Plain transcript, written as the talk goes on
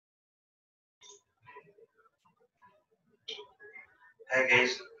Hi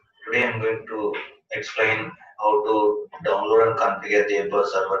guys, today I'm going to explain how to download and configure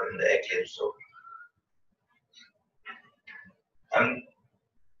Jboss server in the Eclipse. So I'm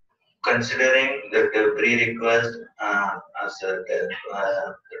considering that the pre-request as the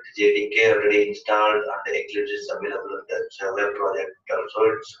JDK already installed and the Eclipse is available in the server project also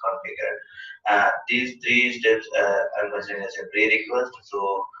it's configured. These three steps I'm considering as a pre-request.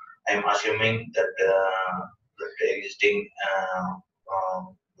 So I'm assuming that the existing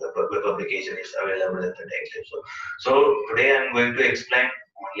web application is available in the Eclipse. So today I'm going to explain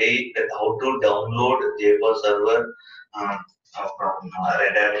only that how to download Jboss server um, from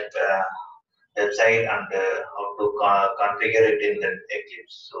Red Hat website and how to configure it in the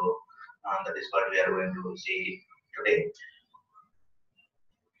Eclipse. So that is what we are going to see today.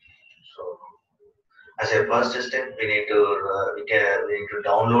 So as a first step, we need to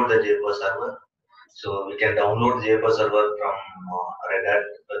download the Jboss server. So we can download Jboss server from Red Hat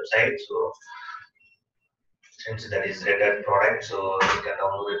website. So since that is Red Hat product, so we can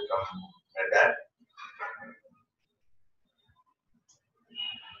download it from Red Hat.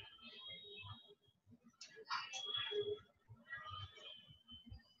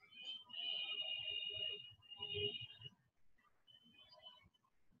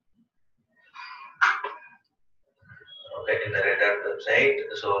 Okay, in the Red Hat website,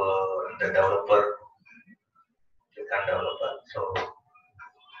 so the developer, click on developer. So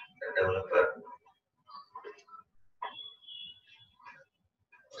the developer,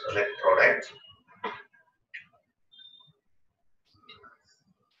 select product.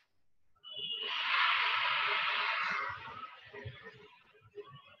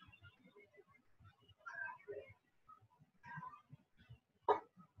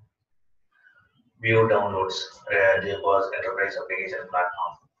 View downloads, Jboss Enterprise Application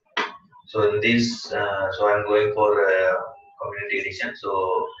Platform. So in this, so I'm going for Community Edition.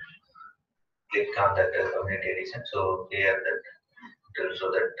 So click on that Community Edition. So here that will show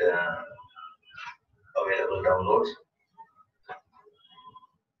that available downloads.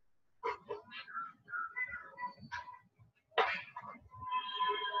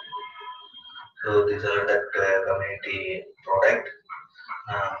 So these are that community product,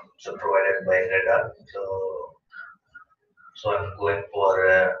 so provided by Red Hat. So I'm going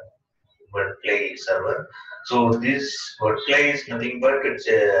for WildFly server. So this WildFly is nothing but it's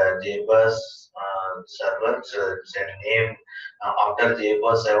a Jboss server. So it's a name after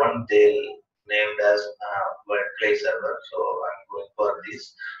Jboss 7 they'll named as WildFly server. So I'm going for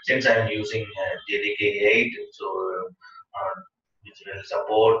this since I'm using JDK 8. So which will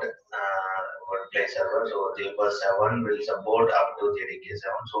support WildFly server. So Jboss 7 will support up to JDK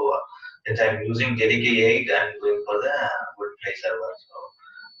 7. So since I'm using JDK 8, I'm going for the WildFly server. So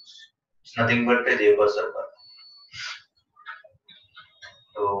it's nothing but a Jboss server.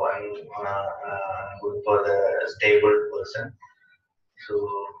 So I'm good for the stable version. So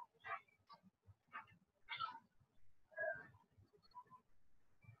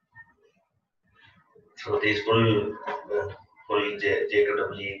this full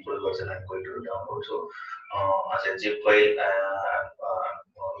J2WE full version I'm going to download. So as a zip file,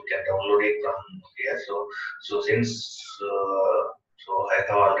 we can download it from here. So since so I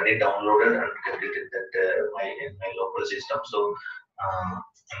have already downloaded and completed that in my local system. So I'm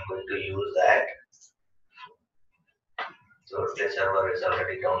going to use that. So the server is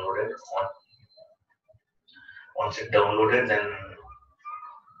already downloaded. Once it downloaded, then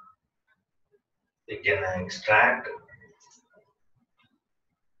we can extract.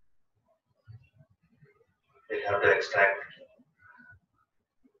 We have to extract.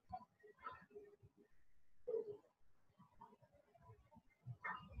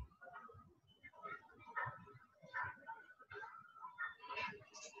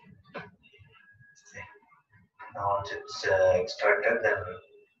 Now once it's extracted, then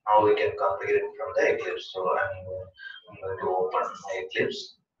now we can configure it from the Eclipse. So I'm going to open my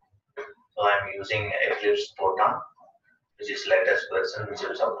Eclipse. So I'm using Eclipse Proton, which is latest version, which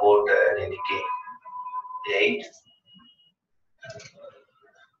will support JDK 8.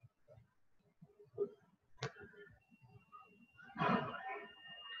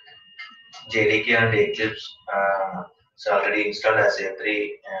 JDK and Eclipse is already installed as a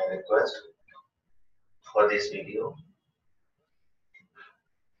pre-request for this video.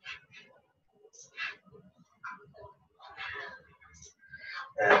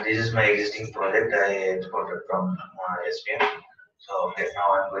 This is my existing project I exported from SPM. So okay, now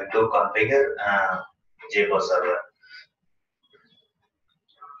I'm going to configure Jboss server.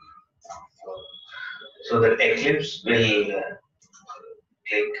 So the Eclipse will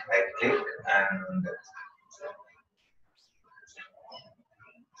right click and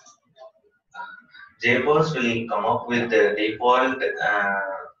Jboss will come up with the default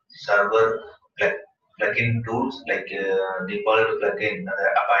server plug, plugin tools like default plugin,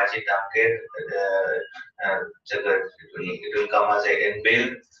 Apache Tomcat. It will come as a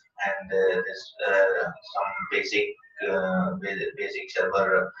inbuilt and this some basic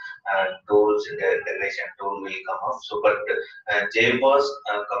server tools, the integration tool will come up. So, but Jboss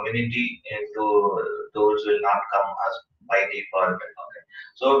community tools will not come as by default. Okay.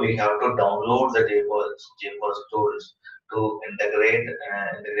 So we have to download the Jboss tools to integrate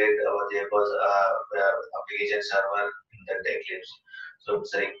our Jboss application server in the Eclipse. So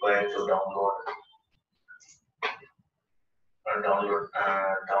it's required to download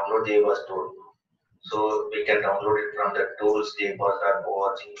Jboss tool. So we can download it from the tools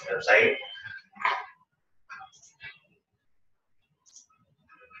jboss.org website.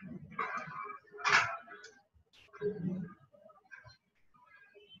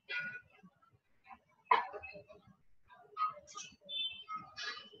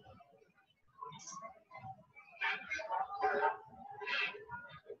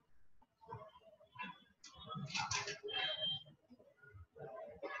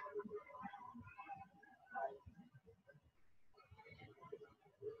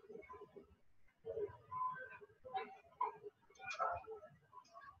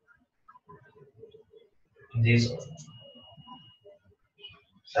 These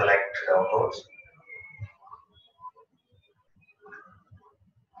select downloads.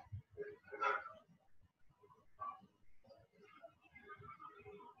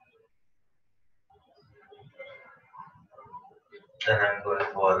 Then I'm going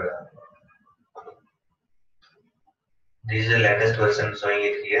for this is the latest version showing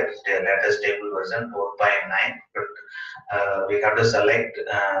it here. The latest stable version 4.9. But we have to select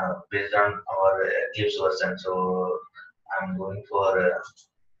based on our Eclipse version. So I'm going for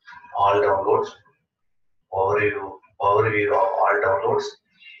all downloads, overview of all downloads.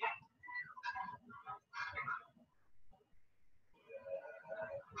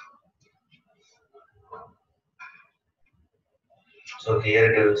 So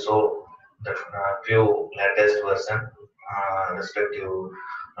here it will show the few latest version respective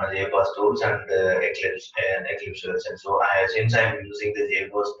Jboss tools and Eclipse version. So since I'm using the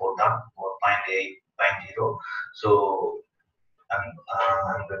Jboss Proton 4.8.0, so I'm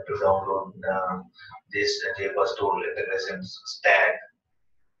going to download this Jboss tool integration stack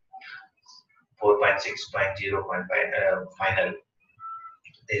 4.6.0.5 final.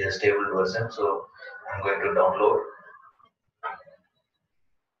 This is a stable version, so I'm going to download.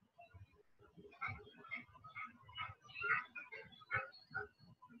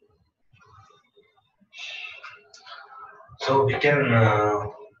 So we can,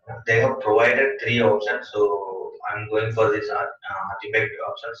 they have provided three options. So I'm going for this artifact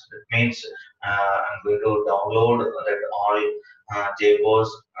options. It means I'm going to download that all Jboss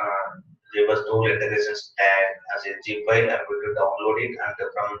tool integration stack as a zip file. I'm going to download it, and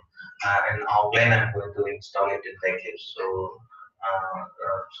from in offline I'm going to install it in the Eclipse. So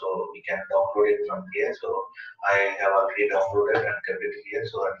we can download it from here. So I have already downloaded and kept it here.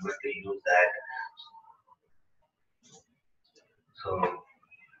 So I'm going to use that. So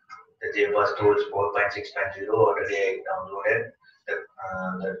the Jboss tools 4.6.0 already I downloaded the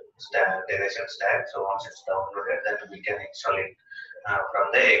integration stack. So once it's downloaded, then we can install it from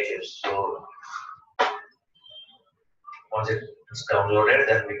the Eclipse. So once it's downloaded,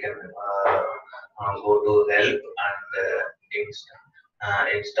 then we can go to help and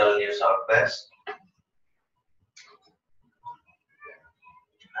install new softwares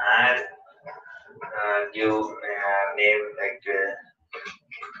and give name like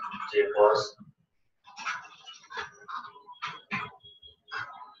Jboss.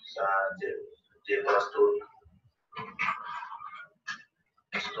 Jboss tool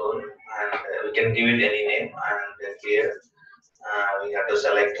and we can give it any name, and here we have to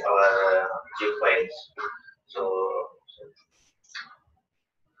select our zip files. So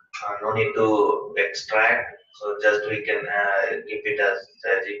no need to extract. So just we can keep it as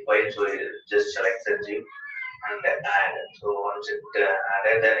a zip file. So just select the zip and add. So once it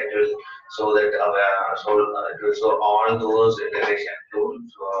added, then it will show that it will show all those integration tools.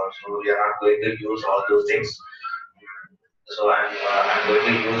 So we are not going to use all those things. So I'm going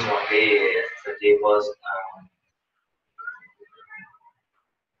to use only the Jboss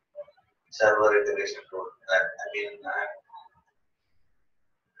server integration tool.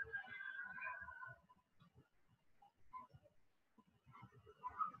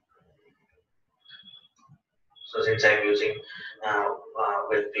 So since I'm using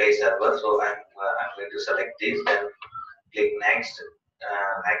WildFly server, so I'm going to select this, then click next,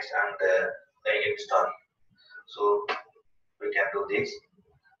 and install. So we can do this.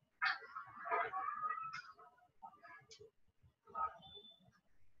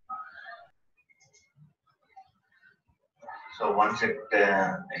 So once it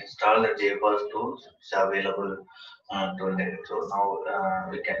install the Jboss tools, it's available to integrate. So now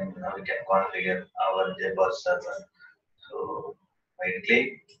we can configure our Jboss server. So right click,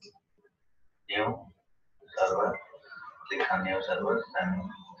 new server, click on new server, and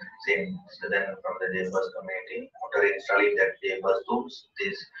same. So then from the Jboss community, after installing that Jboss tools,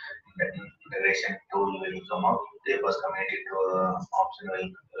 this integration tool will come out. Jboss community option will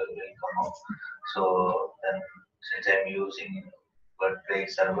come out. So then since I'm using WordPress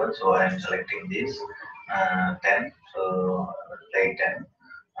server, so I'm selecting this 10. So play 10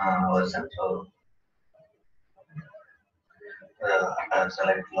 version. So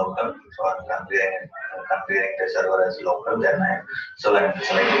select local. So I'm configuring the server as local. Then I'm selecting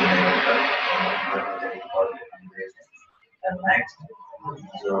the local. The default configuration. Then next.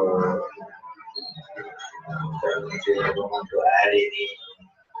 So if you don't want to add any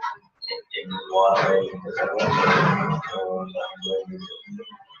URL in the server, so I'm going to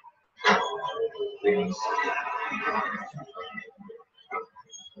finish.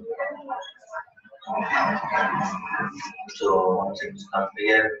 So once it's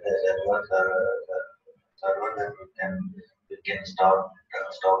configured the server, then we can start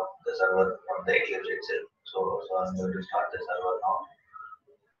the server from the Eclipse itself. So I'm going to start the server now.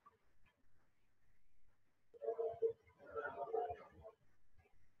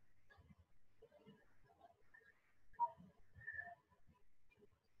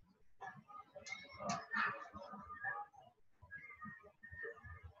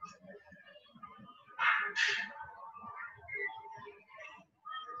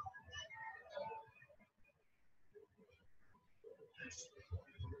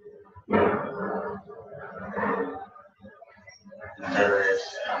 Server is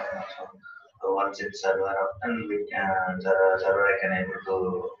so once it's server up, then we can server I can able to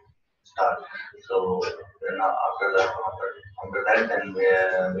start. So then after that, then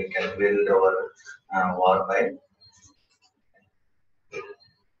we can build our war file.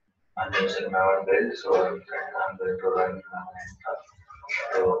 I'm using my own build, so I'm going to run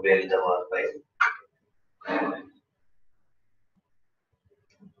to build the war file.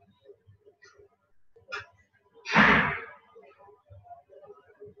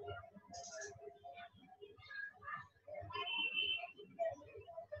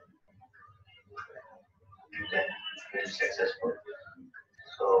 Okay, build successful.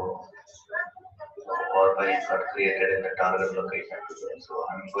 So war files are created in the target location. So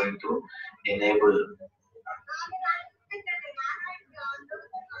I'm going to enable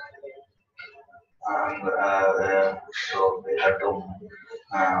so we have to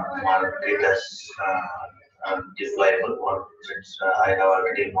mark it as deployable. Or since I have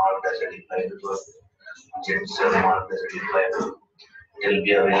already marked as a deployable, so since marked as a deployable, it will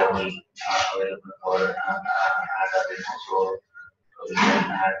be available for add a demo. So we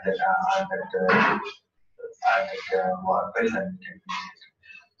can add that war file and we can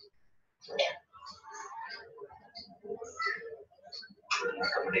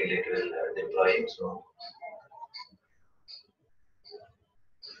automatically it will deploy it. So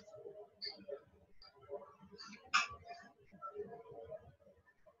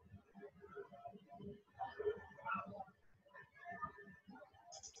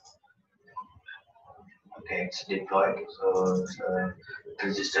okay, it's deployed. So it's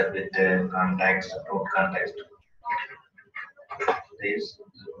registered with the contacts, root context. This.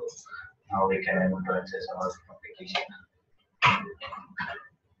 So now we can able to access our application.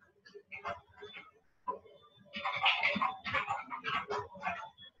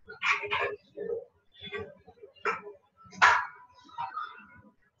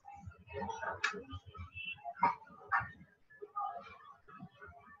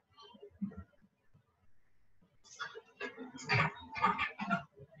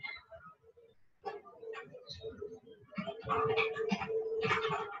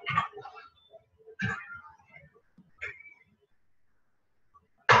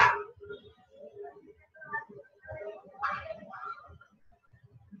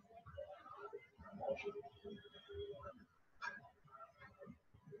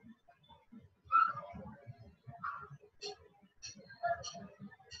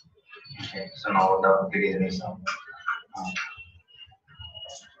 Okay, so now the application is on.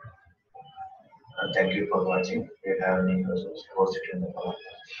 Thank you for watching. If you have any questions, post it in the comment.